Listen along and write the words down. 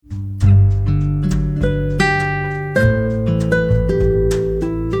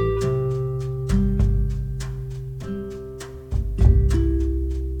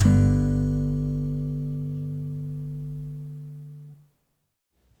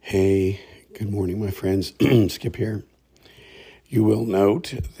Hey, good morning, my friends. Skip here. You will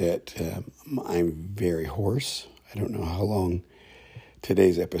note that I'm very hoarse. I don't know how long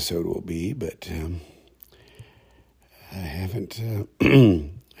today's episode will be, but I haven't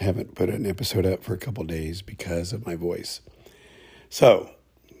put an episode up for a couple days because of my voice. So,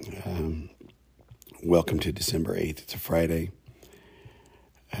 welcome to December 8th. It's a Friday.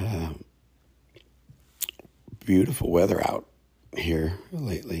 Beautiful weather out here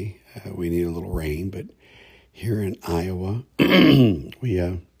lately. We need a little rain, but here in Iowa,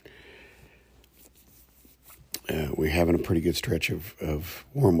 we're having a pretty good stretch of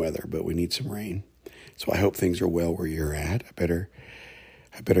warm weather, but we need some rain. So I hope things are well where you're at. I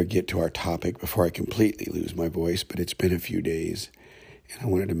better get to our topic before I completely lose my voice, but it's been a few days, and I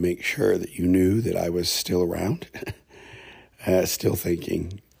wanted to make sure that you knew that I was still around, still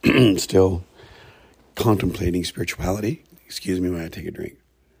thinking, still contemplating spirituality. Excuse me while I take a drink.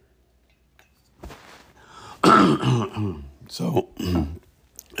 So,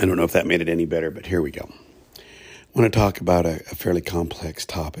 I don't know if that made it any better, but here we go. I want to talk about a fairly complex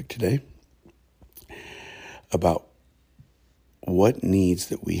topic today, about what needs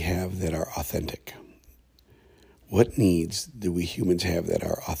that we have that are authentic. What needs do we humans have that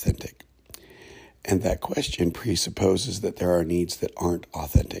are authentic? And that question presupposes that there are needs that aren't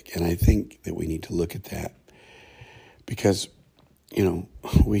authentic. And I think that we need to look at that because,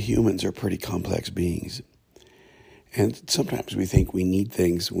 we humans are pretty complex beings. And sometimes we think we need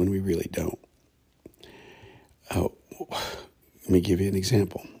things when we really don't. Let me give you an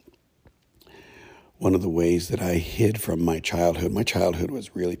example. One of the ways that I hid from my childhood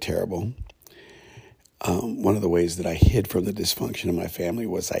was really terrible. One of the ways that I hid from the dysfunction of my family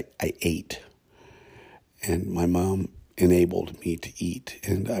was I ate. And my mom enabled me to eat.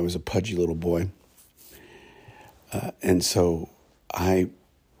 And I was a pudgy little boy. And so I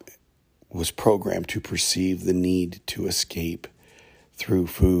was programmed to perceive the need to escape through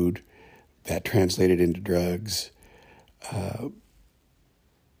food. That translated into drugs.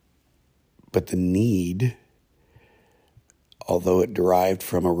 But the need, although it derived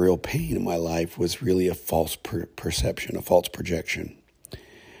from a real pain in my life, was really a false perception, a false projection.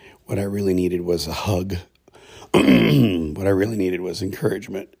 What I really needed was a hug. What I really needed was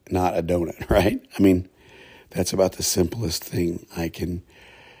encouragement, not a donut, right? I mean, that's about the simplest thing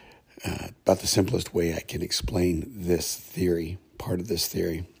about the simplest way I can explain this theory, part of this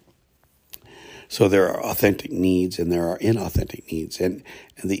theory. So there are authentic needs and there are inauthentic needs. And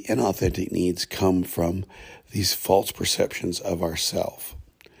the inauthentic needs come from these false perceptions of ourself.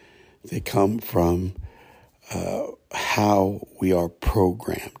 They come from how we are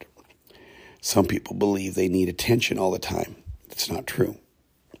programmed. Some people believe they need attention all the time. That's not true.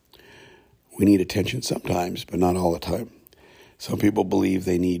 We need attention sometimes, but not all the time. Some people believe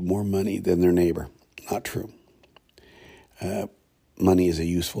they need more money than their neighbor. Not true. Money is a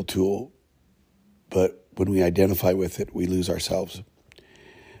useful tool, but when we identify with it, we lose ourselves.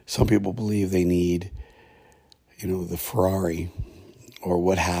 Some people believe they need, the Ferrari or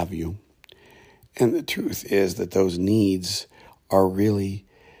what have you. And the truth is that those needs are really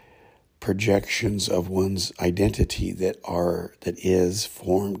projections of one's identity that is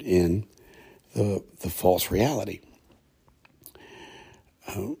formed in the false reality.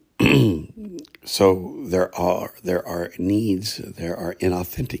 So there are needs, there are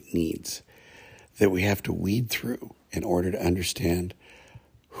inauthentic needs that we have to weed through in order to understand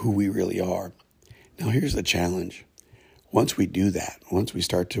who we really are. Now here's the challenge. Once we do that, once we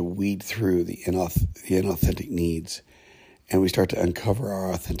start to weed through the inauthentic needs and we start to uncover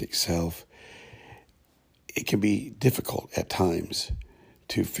our authentic self, it can be difficult at times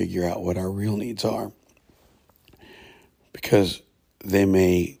to figure out what our real needs are, because they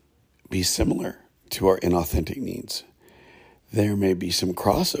may be similar to our inauthentic needs. There may be some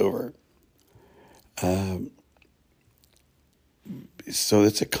crossover. So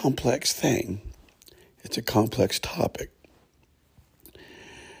it's a complex thing. It's a complex topic.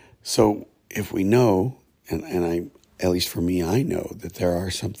 So if we know, and at least for me, I know that there are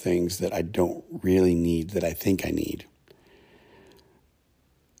some things that I don't really need that I think I need,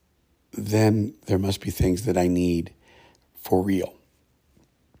 then there must be things that I need for real.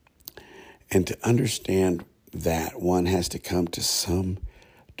 And to understand that, one has to come to some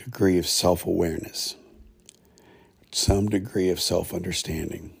degree of self-awareness, some degree of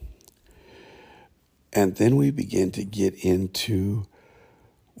self-understanding. And then we begin to get into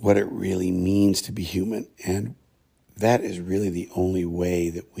what it really means to be human. And that is really the only way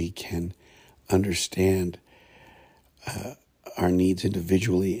that we can understand our needs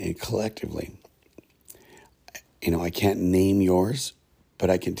individually and collectively. I can't name yours, But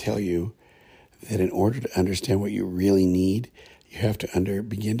I can tell you that in order to understand what you really need, you have to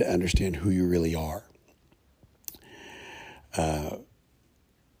begin to understand who you really are.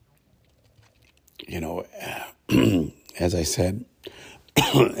 As I said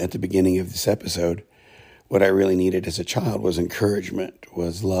at the beginning of this episode, what I really needed as a child was encouragement,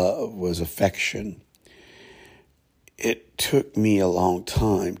 was love, was affection. It took me a long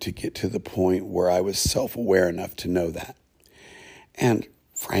time to get to the point where I was self-aware enough to know that. And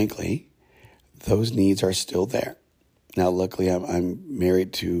frankly, those needs are still there. Now, luckily, I'm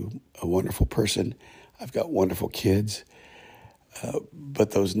married to a wonderful person. I've got wonderful kids.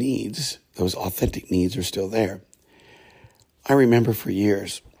 But those needs, those authentic needs, are still there. I remember for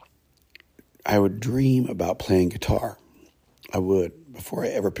years, I would dream about playing guitar. I would, before I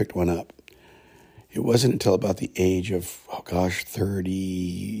ever picked one up. It wasn't until about the age of,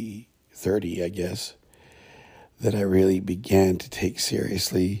 30, I guess, that I really began to take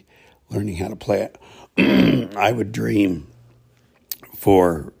seriously learning how to play it. I would dream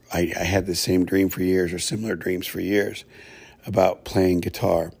I had the same dream for years, or similar dreams for years, about playing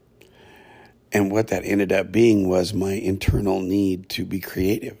guitar. And what that ended up being was my internal need to be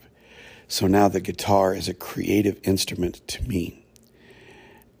creative. So now the guitar is a creative instrument to me.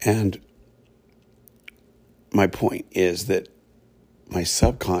 And my point is that my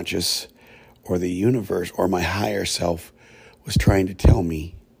subconscious, or the universe, or my higher self was trying to tell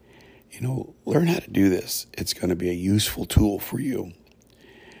me, learn how to do this. It's going to be a useful tool for you.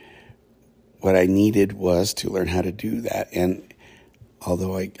 What I needed was to learn how to do that. And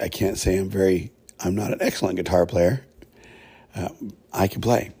although I can't say I'm not an excellent guitar player, I can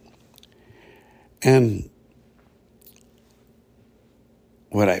play. And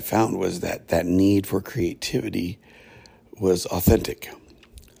what I found was that need for creativity was authentic.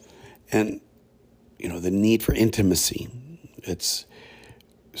 And, the need for intimacy, it's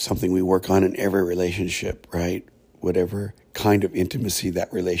something we work on in every relationship, right? Whatever kind of intimacy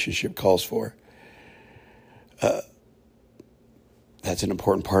that relationship calls for. That's an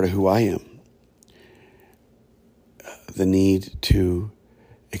important part of who I am. The need to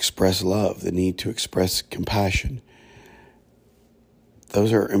express love, the need to express compassion.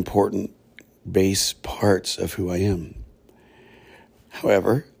 Those are important base parts of who I am.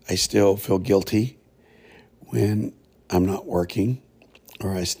 However, I still feel guilty when I'm not working,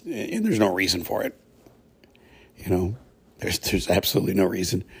 and there's no reason for it. There's absolutely no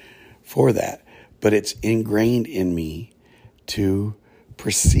reason for that. But it's ingrained in me to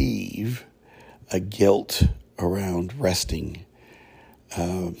perceive a guilt around resting,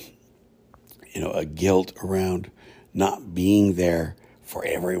 a guilt around not being there for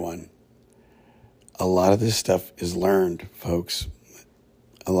everyone. A lot of this stuff is learned, folks.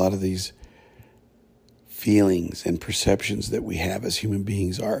 A lot of these feelings and perceptions that we have as human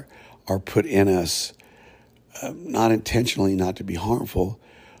beings are put in us, not intentionally, not to be harmful,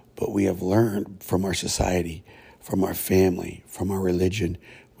 but we have learned from our society, from our family, from our religion.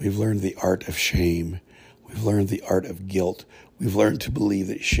 We've learned the art of shame. We've learned the art of guilt. We've learned to believe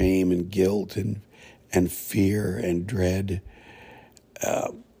that shame and guilt and fear and dread,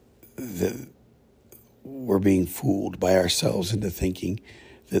 that we're being fooled by ourselves into thinking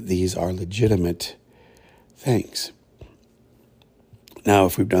that these are legitimate things. Now,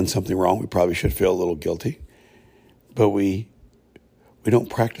 if we've done something wrong, we probably should feel a little guilty, but we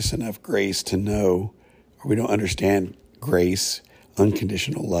don't practice enough grace to know, or we don't understand grace,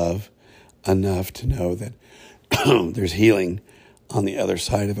 unconditional love, enough to know that there's healing on the other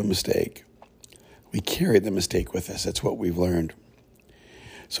side of a mistake. We carry the mistake with us. That's what we've learned.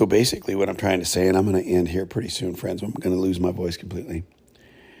 So basically what I'm trying to say, and I'm going to end here pretty soon, friends. I'm going to lose my voice completely.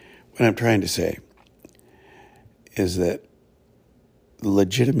 What I'm trying to say is that the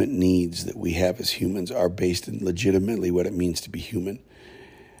legitimate needs that we have as humans are based in legitimately what it means to be human.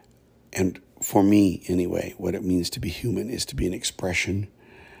 And for me, anyway, what it means to be human is to be an expression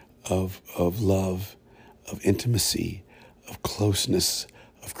of love, of intimacy, of closeness,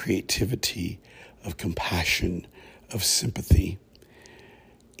 of creativity, of compassion, of sympathy.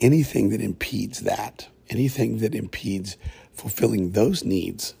 Anything that impedes that, anything that impedes fulfilling those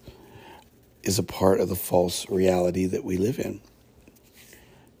needs is a part of the false reality that we live in.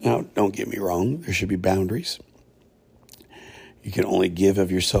 Now, don't get me wrong, there should be boundaries. You can only give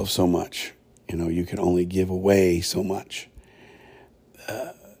of yourself so much. You can only give away so much.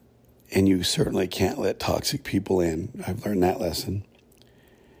 And you certainly can't let toxic people in. I've learned that lesson.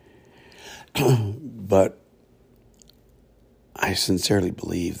 But I sincerely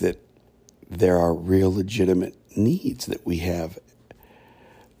believe that there are real legitimate needs that we have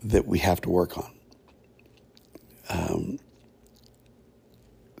to work on.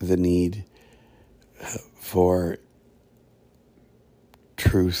 the need for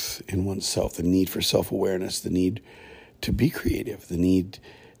truth in oneself, the need for self-awareness, the need to be creative, the need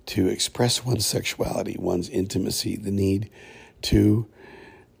to express one's sexuality, one's intimacy, the need to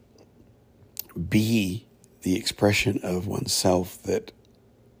be the expression of oneself that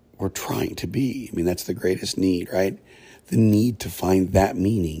we're trying to be. I mean, that's the greatest need, right? The need to find that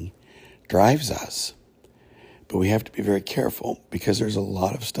meaning drives us. But we have to be very careful because there's a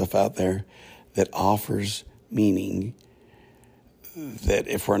lot of stuff out there that offers meaning that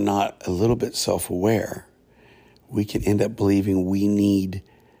if we're not a little bit self-aware, we can end up believing we need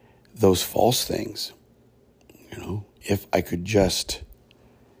those false things. You know, if I could just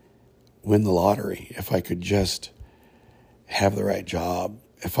win the lottery, if I could just have the right job,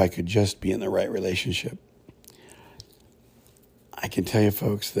 if I could just be in the right relationship. I can tell you,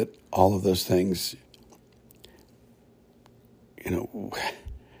 folks, that all of those things, you know,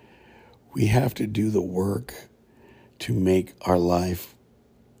 we have to do the work to make our life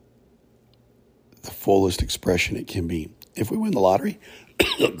the fullest expression it can be. If we win the lottery,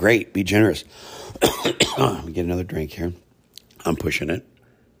 great, be generous. Let me get another drink here. I'm pushing it.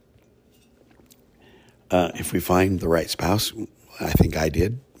 If we find the right spouse, I think I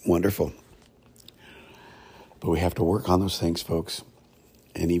did, wonderful. But we have to work on those things, folks.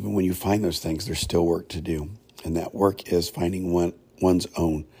 And even when you find those things, there's still work to do. And that work is finding one's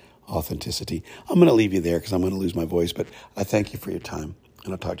own authenticity. I'm going to leave you there because I'm going to lose my voice, but I thank you for your time,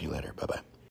 and I'll talk to you later. Bye-bye.